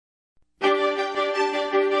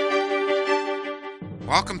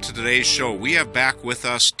Welcome to today's show. We have back with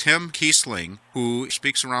us Tim Kiesling, who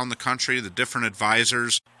speaks around the country, the different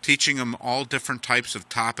advisors, teaching them all different types of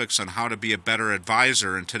topics on how to be a better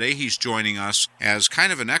advisor. And today he's joining us as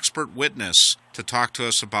kind of an expert witness to talk to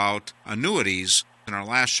us about annuities. In our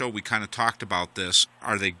last show, we kind of talked about this.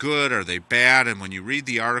 Are they good? Are they bad? And when you read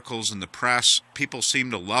the articles in the press, people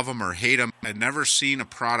seem to love them or hate them. I've never seen a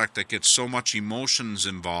product that gets so much emotions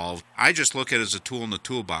involved. I just look at it as a tool in the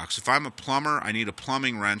toolbox. If I'm a plumber, I need a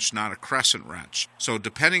plumbing wrench, not a crescent wrench. So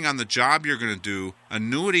depending on the job you're going to do,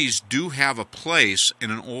 annuities do have a place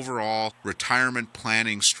in an overall retirement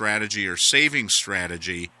planning strategy or saving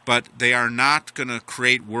strategy, but they are not going to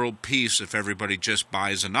create world peace if everybody just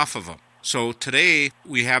buys enough of them. So today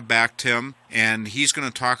we have back Tim, and he's going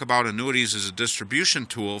to talk about annuities as a distribution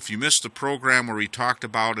tool. If you missed the program where we talked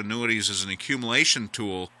about annuities as an accumulation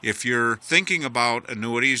tool, if you're thinking about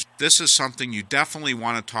annuities, this is something you definitely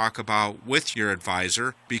want to talk about with your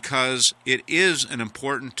advisor because it is an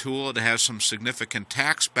important tool. It has some significant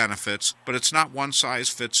tax benefits, but it's not one size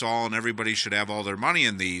fits all and everybody should have all their money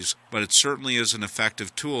in these, but it certainly is an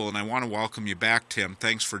effective tool. And I want to welcome you back, Tim.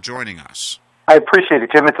 Thanks for joining us. I appreciate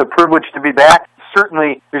it, Jim. It's a privilege to be back.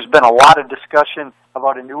 Certainly, there's been a lot of discussion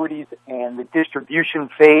about annuities and the distribution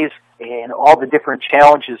phase and all the different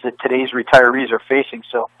challenges that today's retirees are facing.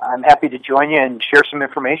 So I'm happy to join you and share some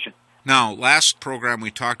information. Now, last program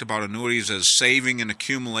we talked about annuities as saving and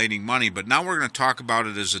accumulating money, but now we're going to talk about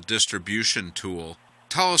it as a distribution tool.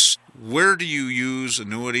 Tell us, where do you use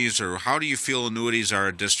annuities, or how do you feel annuities are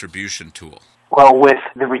a distribution tool? Well, with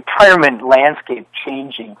the retirement landscape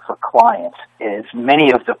changing for clients, as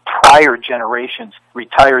many of the prior generations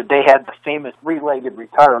retired, they had the famous three-legged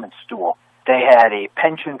retirement stool. They had a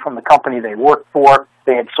pension from the company they worked for,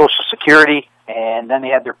 they had Social Security, and then they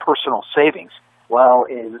had their personal savings. Well,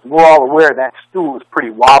 as we're all aware, that stool is pretty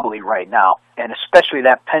wobbly right now, and especially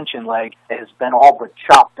that pension leg has been all but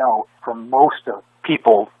chopped out for most of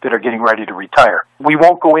people that are getting ready to retire. We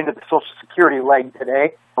won't go into the Social Security leg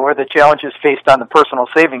today or the challenges faced on the personal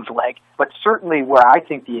savings leg, but certainly where I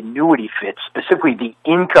think the annuity fits, specifically the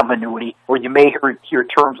income annuity, where you may hear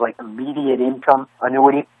terms like immediate income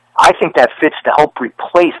annuity, I think that fits to help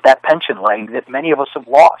replace that pension leg that many of us have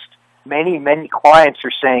lost. Many clients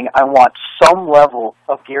are saying, I want some level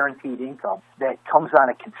of guaranteed income that comes on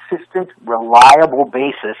a consistent, reliable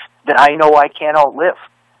basis that I know I can't outlive.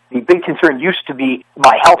 The big concern used to be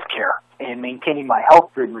my health care and maintaining my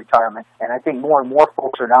health during retirement, and I think more and more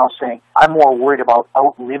folks are now saying, I'm more worried about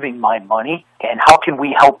outliving my money, and how can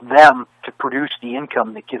we help them to produce the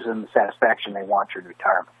income that gives them the satisfaction they want during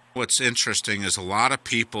retirement. What's interesting is a lot of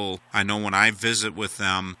people, I know when I visit with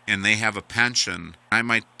them and they have a pension, I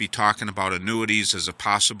might be talking about annuities as a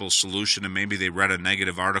possible solution, and maybe they read a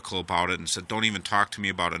negative article about it and said, don't even talk to me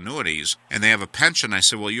about annuities. And they have a pension. I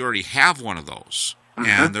said, well, you already have one of those.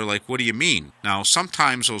 And they're like, what do you mean? Now,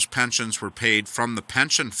 sometimes those pensions were paid from the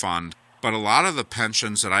pension fund, but a lot of the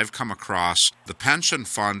pensions that I've come across, the pension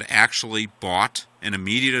fund actually bought an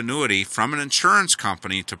immediate annuity from an insurance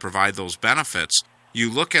company to provide those benefits. You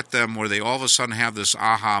look at them where they all of a sudden have this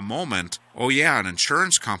aha moment, oh yeah, an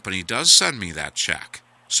insurance company does send me that check.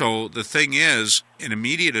 So the thing is, an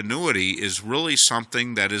immediate annuity is really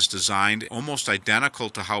something that is designed almost identical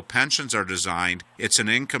to how pensions are designed. It's an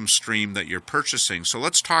income stream that you're purchasing. So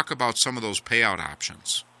let's talk about some of those payout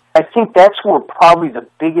options. I think that's where probably the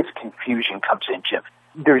biggest confusion comes in, Jim.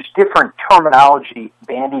 There's different terminology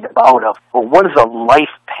bandied about of, well, what is a life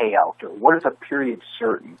payout, or what is a period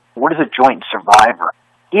certain? What is a joint survivor?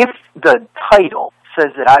 If the title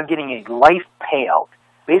says that I'm getting a life payout,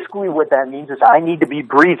 basically what that means is I need to be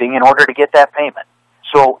breathing in order to get that payment.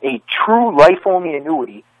 So a true life-only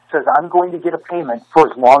annuity says I'm going to get a payment for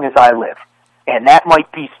as long as I live. And that might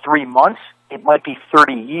be 3 months, it might be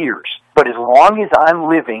 30 years. But as long as I'm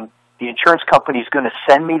living, the insurance company is going to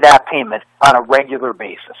send me that payment on a regular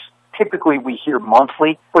basis. Typically we hear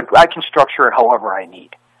monthly, but I can structure it however I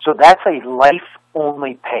need. So that's a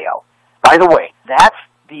life-only payout. By the way, that's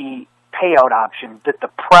the payout option that the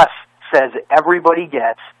press says everybody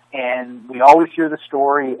gets, and we always hear the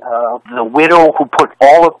story of the widow who put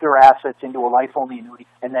all of their assets into a life-only annuity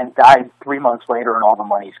and then died 3 months later and all the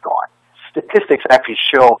money's gone. Statistics actually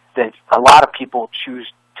show that a lot of people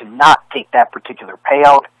choose to not take that particular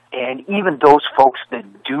payout, and even those folks that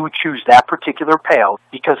do choose that particular payout,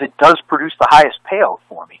 because it does produce the highest payout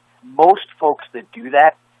for me, most folks that do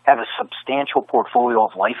that have a substantial portfolio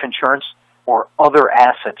of life insurance or other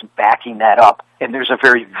assets backing that up, and there's a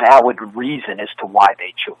very valid reason as to why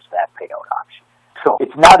they chose that payout option. So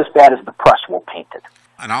it's not as bad as the press will paint it.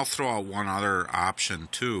 And I'll throw out one other option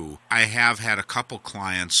too. I have had a couple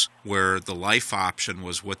clients where the life option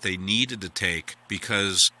was what they needed to take,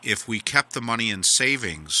 because if we kept the money in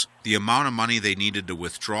savings, the amount of money they needed to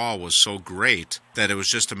withdraw was so great that it was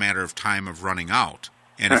just a matter of time of running out.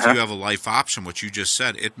 And if you have a life option, what you just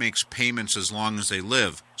said, it makes payments as long as they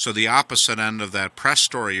live. So the opposite end of that press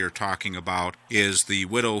story you're talking about is the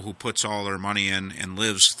widow who puts all her money in and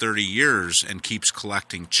lives 30 years and keeps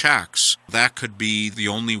collecting checks. That could be the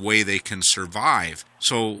only way they can survive.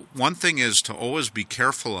 So one thing is to always be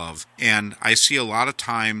careful of, and I see a lot of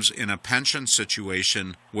times in a pension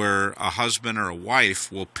situation where a husband or a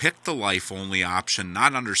wife will pick the life-only option,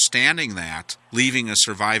 not understanding that, leaving a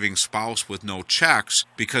surviving spouse with no checks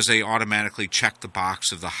because they automatically check the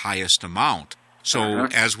box of the highest amount. So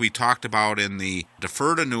as we talked about in the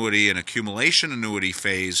deferred annuity and accumulation annuity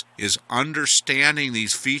phase, is understanding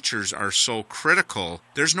these features are so critical.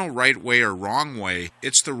 There's no right way or wrong way.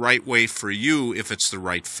 It's the right way for you if it's the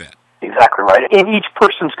right fit. Exactly right. And each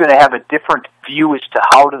person's going to have a different view as to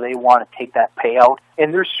how do they want to take that payout.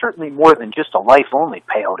 And there's certainly more than just a life-only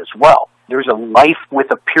payout as well. There's a life with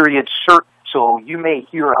a period certain. So you may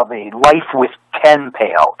hear of a life with 10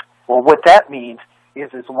 payout. Well, what that means is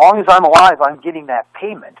as long as I'm alive, I'm getting that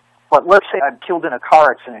payment. But let's say I'm killed in a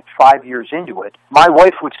car accident 5 years into it, my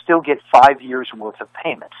wife would still get 5 years worth of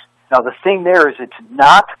payments. Now the thing there is it's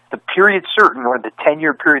not the period certain, or the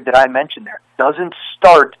 10-year period that I mentioned there, doesn't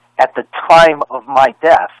start at the time of my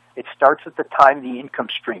death. It starts at the time the income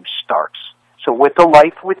stream starts. So with the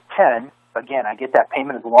life with 10, again, I get that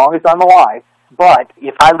payment as long as I'm alive. But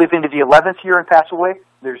if I live into the 11th year and pass away,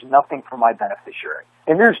 there's nothing for my beneficiary.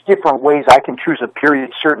 And there's different ways I can choose a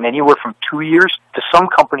period certain, anywhere from 2 years to some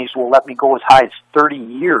companies will let me go as high as 30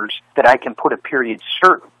 years that I can put a period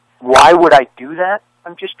certain. Why would I do that?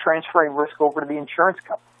 I'm just transferring risk over to the insurance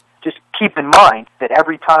company. Just keep in mind that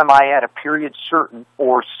every time I add a period certain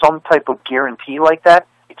or some type of guarantee like that,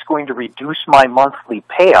 it's going to reduce my monthly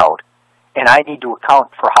payout, and I need to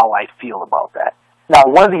account for how I feel about that. Now,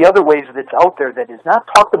 one of the other ways that's out there that is not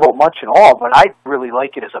talked about much at all, but I really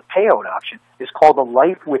like it as a payout option, is called a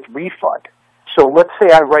life with refund. So let's say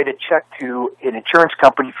I write a check to an insurance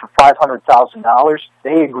company for $500,000.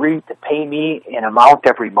 They agree to pay me an amount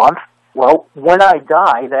every month. Well, when I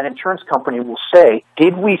die, that insurance company will say,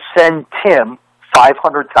 did we send Tim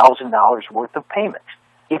 $500,000 worth of payments?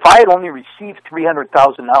 If I had only received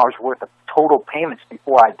 $300,000 worth of total payments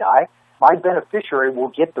before I die, my beneficiary will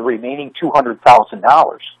get the remaining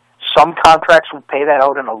 $200,000. Some contracts will pay that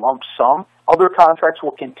out in a lump sum. Other contracts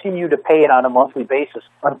will continue to pay it on a monthly basis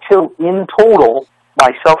until, in total,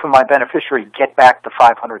 myself and my beneficiary get back the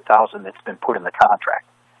 $500,000 that's been put in the contract.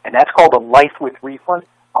 And that's called a life with refund.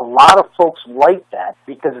 A lot of folks like that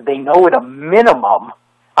because they know at a minimum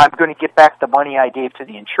I'm going to get back the money I gave to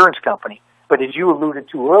the insurance company. But as you alluded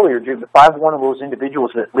to earlier, Jim, if I'm one of those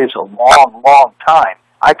individuals that lives a long, long time,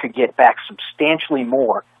 I could get back substantially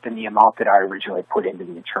more than the amount that I originally put into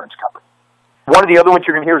the insurance company. One of the other ones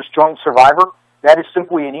you're going to hear is joint survivor. That is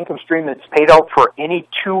simply an income stream that's paid out for any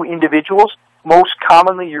two individuals. Most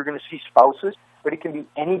commonly, you're going to see spouses, but it can be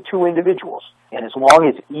any two individuals. And as long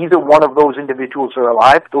as either one of those individuals are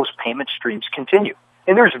alive, those payment streams continue.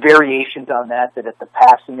 And there's variations on that at the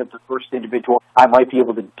passing of the first individual, I might be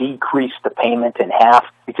able to decrease the payment in half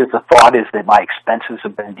because the thought is that my expenses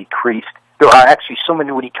have been decreased. There are actually some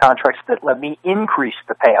annuity contracts that let me increase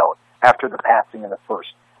the payout after the passing of the first.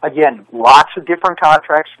 Again, lots of different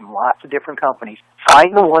contracts from lots of different companies.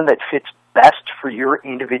 Find the one that fits best for your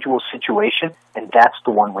individual situation, and that's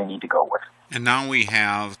the one we need to go with. And now we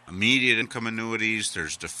have immediate income annuities,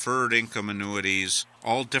 there's deferred income annuities,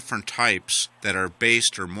 all different types that are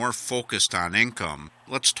based or more focused on income.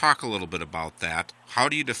 Let's talk a little bit about that. How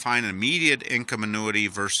do you define an immediate income annuity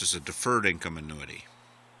versus a deferred income annuity?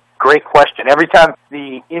 Great question. Every time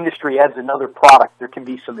the industry adds another product, there can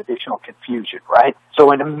be some additional confusion, right?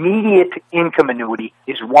 So an immediate income annuity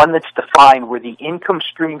is one that's defined where the income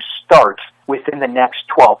stream starts within the next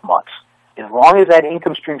 12 months. As long as that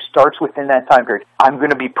income stream starts within that time period, I'm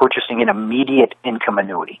going to be purchasing an immediate income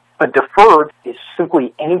annuity. A deferred is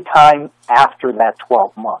simply any time after that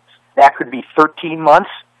 12 months. That could be 13 months,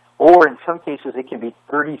 or in some cases it can be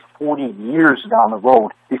 30, 40 years down the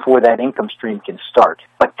road before that income stream can start.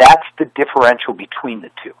 But that's the differential between the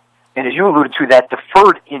two. And as you alluded to, that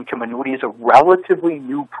deferred income annuity is a relatively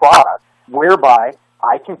new product whereby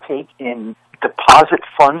I can take in deposit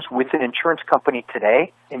funds with an insurance company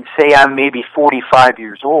today and say I'm maybe 45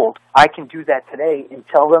 years old. I can do that today and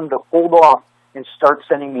tell them to hold off and start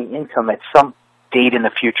sending me income at some date in the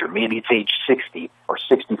future. Maybe it's age 60 or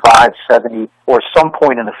 65, 70, or some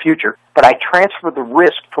point in the future. But I transfer the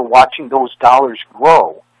risk for watching those dollars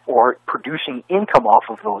grow or producing income off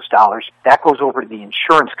of those dollars. That goes over to the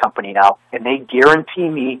insurance company now, and they guarantee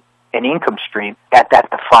me an income stream at that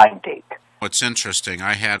defined date. It's interesting.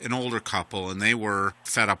 I had an older couple, and they were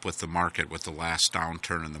fed up with the market, with the last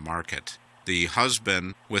downturn in the market. The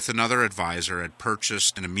husband, with another advisor, had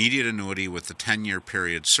purchased an immediate annuity with a 10-year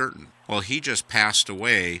period certain. Well, he just passed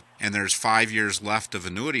away, and there's 5 years left of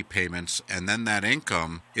annuity payments, and then that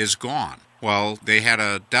income is gone. Well, they had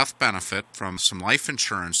a death benefit from some life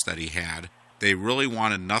insurance that he had. They really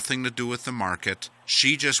wanted nothing to do with the market.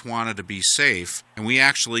 She just wanted to be safe, and we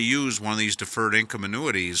actually used one of these deferred income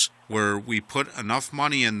annuities where we put enough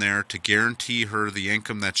money in there to guarantee her the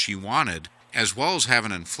income that she wanted, as well as have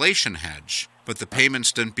an inflation hedge. But the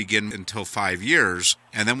payments didn't begin until 5 years,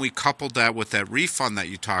 and then we coupled that with that refund that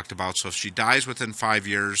you talked about. So if she dies within 5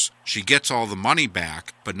 years, she gets all the money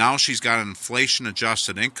back, but now she's got an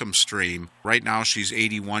inflation-adjusted income stream. Right now she's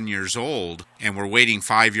 81 years old, and we're waiting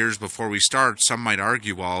 5 years before we start. Some might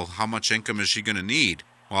argue, well, how much income is she going to need?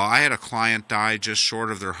 Well, I had a client die just short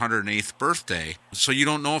of their 108th birthday, so you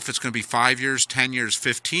don't know if it's going to be 5 years, 10 years,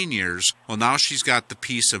 15 years. Well, now she's got the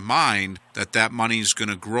peace of mind that that money is going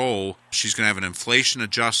to grow. She's going to have an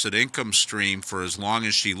inflation-adjusted income stream for as long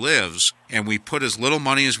as she lives, and we put as little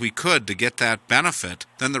money as we could to get that benefit.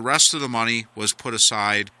 Then the rest of the money was put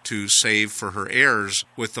aside to save for her heirs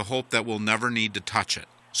with the hope that we'll never need to touch it.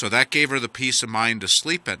 So that gave her the peace of mind to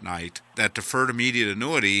sleep at night. That deferred immediate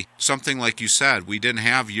annuity, something like you said, we didn't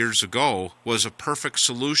have years ago, was a perfect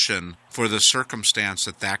solution for the circumstance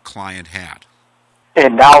that that client had.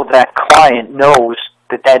 And now that client knows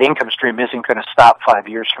that that income stream isn't going to stop 5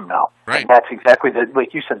 years from now. Right. And that's exactly,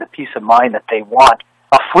 like you said, the peace of mind that they want.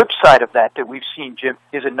 A flip side of that we've seen, Jim,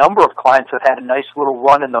 is a number of clients have had a nice little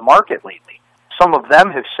run in the market lately. Some of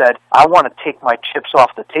them have said, I want to take my chips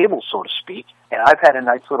off the table, so to speak, and I've had a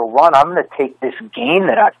nice little run. I'm going to take this gain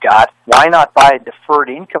that I've got. Why not buy a deferred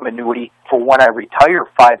income annuity for when I retire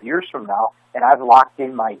 5 years from now, and I've locked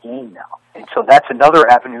in my gain now? And so that's another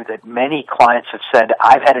avenue that many clients have said,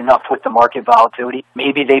 I've had enough with the market volatility.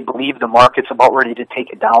 Maybe they believe the market's about ready to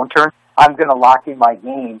take a downturn. I'm going to lock in my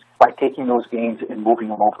gains by taking those gains and moving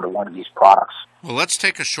them over to one of these products. Well, let's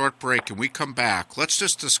take a short break, and we come back. Let's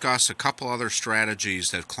just discuss a couple other strategies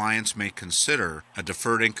that clients may consider a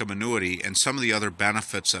deferred income annuity and some of the other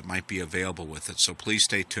benefits that might be available with it. So please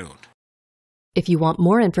stay tuned. If you want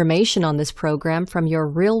more information on this program from your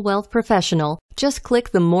Real Wealth professional, just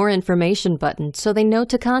click the More Information button so they know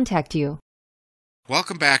to contact you.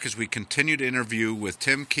 Welcome back as we continue to interview with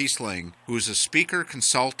Tim Kiesling, who is a speaker,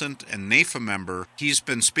 consultant, and NAIFA member. He's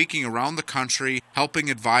been speaking around the country, helping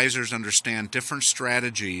advisors understand different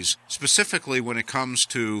strategies, specifically when it comes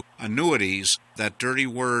to annuities, that dirty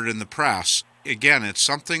word in the press. Again, it's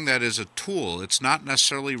something that is a tool. It's not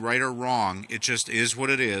necessarily right or wrong. It just is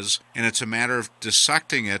what it is, and it's a matter of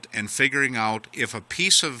dissecting it and figuring out if a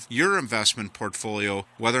piece of your investment portfolio,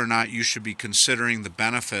 whether or not you should be considering the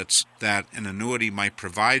benefits that an annuity might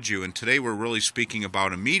provide you. And today we're really speaking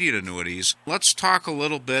about immediate annuities. Let's talk a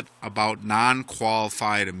little bit about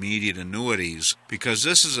non-qualified immediate annuities, because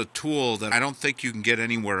this is a tool that I don't think you can get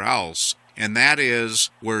anywhere else. And that is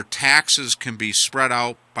where taxes can be spread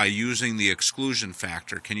out by using the exclusion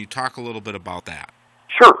factor. Can you talk a little bit about that?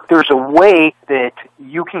 Sure. There's a way that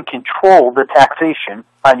you can control the taxation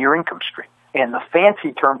on your income stream. And the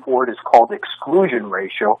fancy term for it is called exclusion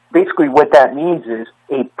ratio. Basically what that means is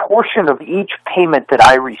a portion of each payment that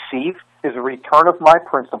I receive is a return of my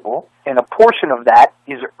principal, and a portion of that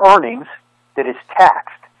is earnings that is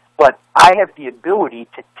taxed. But I have the ability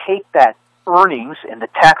to take that earnings and the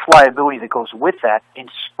tax liability that goes with that and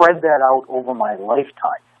spread that out over my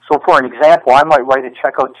lifetime. So for an example, I might write a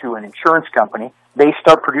check out to an insurance company. They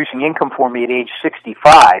start producing income for me at age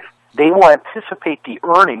 65. They will anticipate the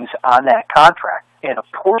earnings on that contract. And a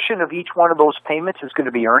portion of each one of those payments is going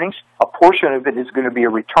to be earnings. A portion of it is going to be a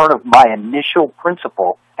return of my initial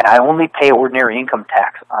principal. And I only pay ordinary income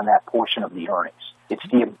tax on that portion of the earnings. It's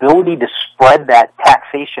the ability to spread that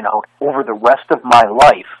taxation out over the rest of my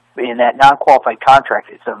life. In that non-qualified contract,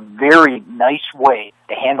 it's a very nice way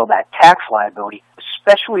to handle that tax liability,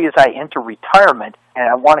 especially as I enter retirement and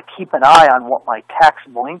I want to keep an eye on what my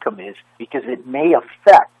taxable income is, because it may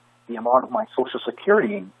affect the amount of my Social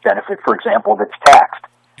Security benefit, for example, that's taxed.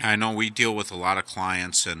 I know we deal with a lot of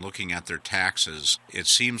clients, and looking at their taxes, it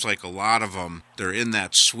seems like a lot of them, they're in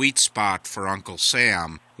that sweet spot for Uncle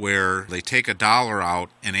Sam, where they take $1 out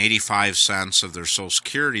and 85 cents of their Social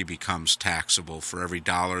Security becomes taxable for every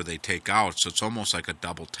dollar they take out. So it's almost like a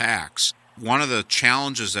double tax. one of the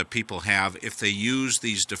challenges that people have if they use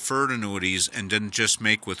these deferred annuities and didn't just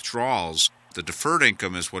make withdrawals, the deferred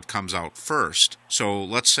income is what comes out first. So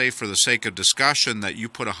let's say for the sake of discussion that you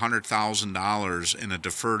put $100,000 in a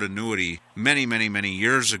deferred annuity many, many, many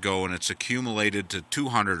years ago and it's accumulated to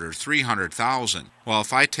 $200,000 or $300,000. Well,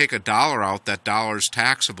 if I take $1 out, that dollar is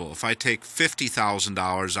taxable. If I take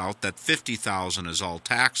 $50,000 out, that $50,000 is all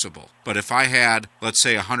taxable. But if I had, let's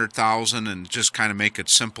say, $100,000 and just kind of make it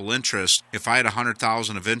simple interest, if I had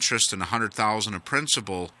 $100,000 of interest and $100,000 of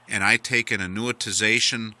principal, and I take an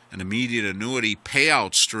annuitization, an immediate annuity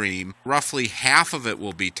payout stream, roughly half of it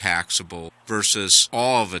will be taxable versus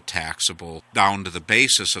all of it taxable down to the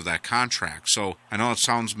basis of that contract. So I know it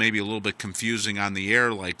sounds maybe a little bit confusing on the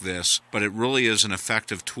air like this, but it really is an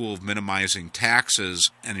effective tool of minimizing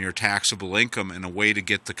taxes and your taxable income and a way to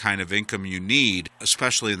get the kind of income you need,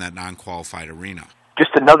 especially in that non-qualified arena.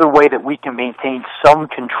 Just another way that we can maintain some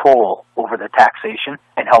control over the taxation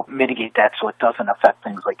and help mitigate that so it doesn't affect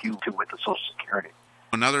things like you do with the Social Security.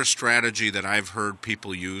 Another strategy that I've heard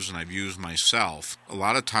people use, and I've used myself, a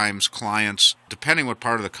lot of times clients, depending what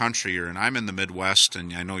part of the country you're in, I'm in the Midwest,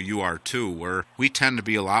 and I know you are too, where we tend to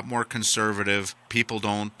be a lot more conservative. People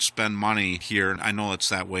don't spend money here. I know it's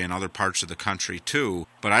that way in other parts of the country too,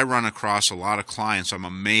 but I run across a lot of clients. I'm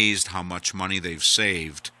amazed how much money they've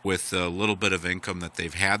saved with the little bit of income that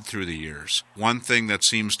they've had through the years. One thing that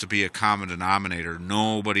seems to be a common denominator,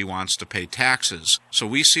 nobody wants to pay taxes. So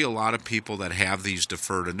we see a lot of people that have these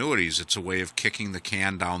deferred annuities. It's a way of kicking the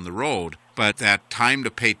can down the road. But that time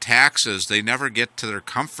to pay taxes, they never get to their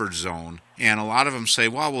comfort zone. And a lot of them say,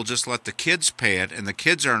 well, we'll just let the kids pay it, and the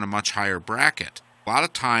kids are in a much higher bracket. A lot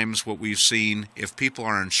of times what we've seen, if people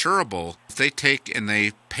are insurable, if they take and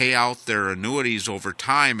they pay out their annuities over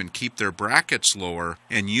time and keep their brackets lower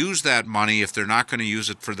and use that money, if they're not going to use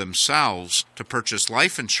it for themselves, to purchase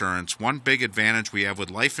life insurance, one big advantage we have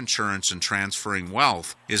with life insurance and transferring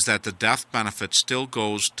wealth is that the death benefit still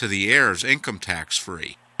goes to the heirs income tax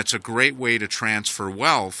free. It's a great way to transfer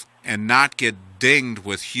wealth and not get dinged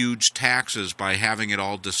with huge taxes by having it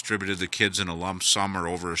all distributed to the kids in a lump sum or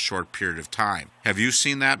over a short period of time. Have you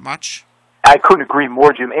seen that much? I couldn't agree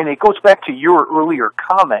more, Jim. And it goes back to your earlier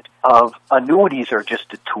comment of annuities are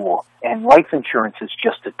just a tool and life insurance is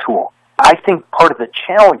just a tool. I think part of the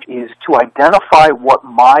challenge is to identify what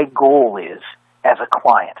my goal is as a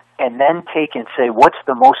client and then take and say, what's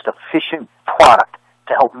the most efficient product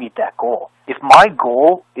to help meet that goal? If my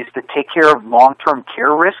goal is to take care of long-term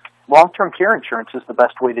care risk, long-term care insurance is the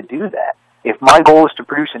best way to do that. If my goal is to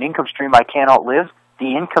produce an income stream I can't outlive,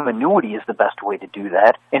 the income annuity is the best way to do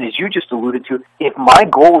that. And as you just alluded to, if my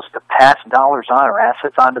goal is to pass dollars on or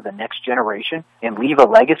assets on to the next generation and leave a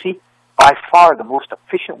legacy, by far the most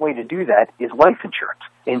efficient way to do that is life insurance.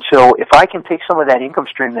 And so if I can take some of that income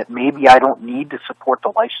stream that maybe I don't need to support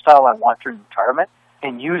the lifestyle I want through retirement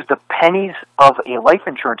and use the pennies of a life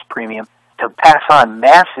insurance premium to pass on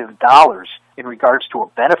massive dollars in regards to a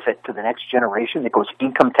benefit to the next generation that goes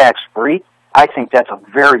income tax free, I think that's a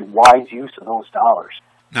very wise use of those dollars.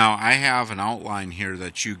 Now, I have an outline here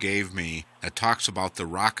that you gave me that talks about the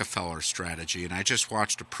Rockefeller strategy, and I just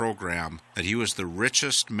watched a program that he was the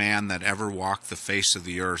richest man that ever walked the face of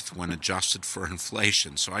the earth when adjusted for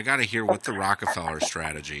inflation. So I got to hear what the Rockefeller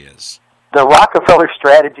strategy is. The Rockefeller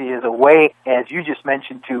strategy is a way, as you just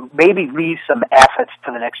mentioned, to maybe leave some assets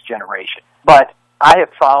to the next generation. But I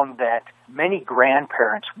have found that many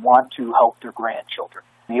grandparents want to help their grandchildren.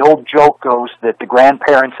 The old joke goes that the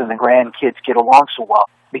grandparents and the grandkids get along so well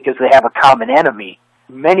because they have a common enemy.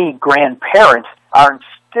 Many grandparents aren't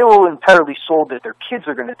still entirely sold that their kids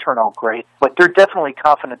are going to turn out great, but they're definitely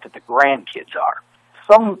confident that the grandkids are.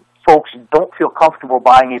 Some folks don't feel comfortable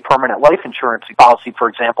buying a permanent life insurance policy, for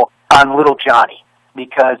example, on little Johnny,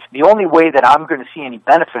 because the only way that I'm going to see any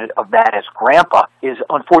benefit of that as grandpa is,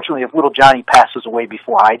 unfortunately, if little Johnny passes away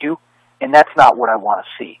before I do, and that's not what I want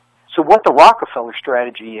to see. So what the Rockefeller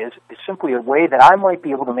strategy is simply a way that I might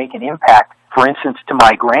be able to make an impact, for instance, to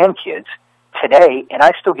my grandkids today, and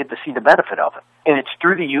I still get to see the benefit of it. And it's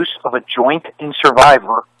through the use of a joint in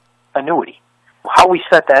survivor annuity. How we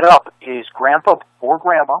set that up is grandpa or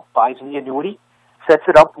grandma buys the annuity, sets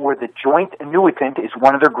it up where the joint annuitant is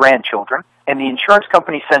one of their grandchildren, and the insurance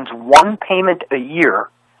company sends one payment a year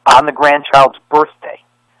on the grandchild's birthday.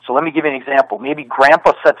 So let me give you an example. Maybe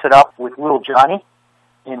grandpa sets it up with little Johnny,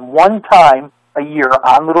 and one time a year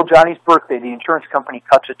on little Johnny's birthday, the insurance company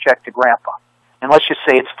cuts a check to grandpa. And let's just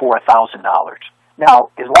say it's for $1,000. Now,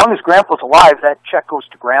 as long as grandpa's alive, that check goes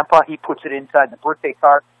to grandpa. He puts it inside the birthday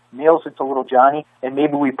card, mails it to little Johnny, and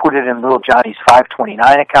maybe we put it in little Johnny's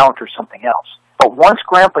 529 account or something else. But once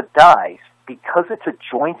grandpa dies, because it's a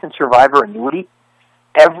joint and survivor annuity,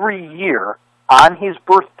 every year on his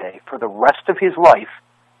birthday for the rest of his life,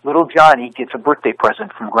 little Johnny gets a birthday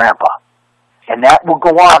present from Grandpa. And that will go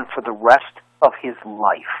on for the rest of his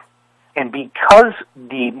life. And because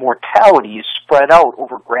the mortality is spread out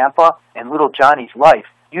over Grandpa and little Johnny's life,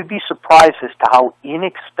 you'd be surprised as to how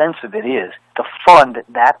inexpensive it is to fund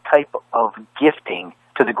that type of gifting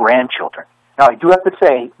to the grandchildren. Now, I do have to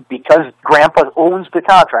say, because Grandpa owns the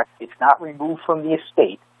contract, it's not removed from the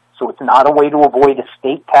estate, so it's not a way to avoid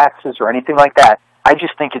estate taxes or anything like that. I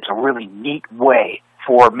just think it's a really neat way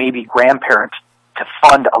for maybe grandparents to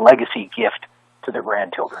fund a legacy gift to their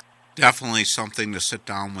grandchildren. Definitely something to sit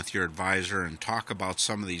down with your advisor and talk about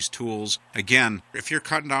some of these tools. Again, if you're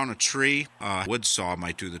cutting down a tree, a wood saw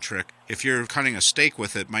might do the trick. If you're cutting a steak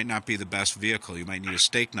with it, might not be the best vehicle. You might need a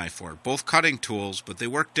steak knife for it. Both cutting tools, but they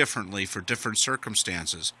work differently for different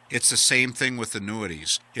circumstances. It's the same thing with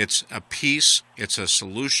annuities. It's a piece, it's a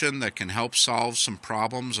solution that can help solve some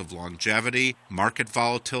problems of longevity. Market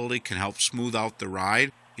volatility can help smooth out the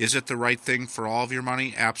ride. Is it the right thing for all of your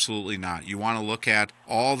money? Absolutely not. You want to look at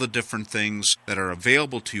all the different things that are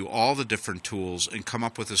available to you, all the different tools, and come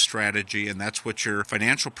up with a strategy, and that's what your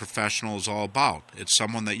financial professional is all about. It's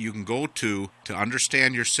someone that you can go to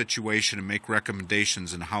understand your situation and make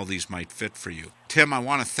recommendations on how these might fit for you. Tim, I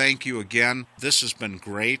want to thank you again. This has been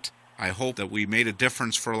great. I hope that we made a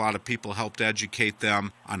difference for a lot of people, helped educate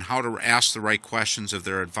them on how to ask the right questions of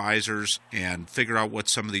their advisors and figure out what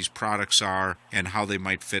some of these products are and how they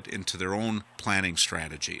might fit into their own planning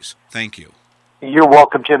strategies. Thank you. You're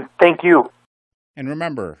welcome, Jim. Thank you. And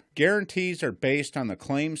remember, guarantees are based on the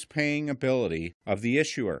claims-paying ability of the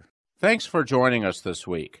issuer. Thanks for joining us this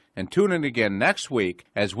week, and tune in again next week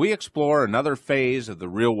as we explore another phase of the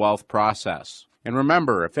Real Wealth process. And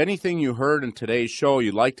remember, if anything you heard in today's show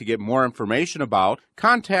you'd like to get more information about,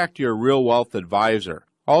 contact your Real Wealth advisor.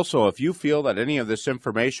 Also, if you feel that any of this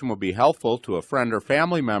information will be helpful to a friend or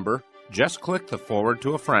family member, just click the Forward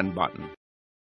to a Friend button.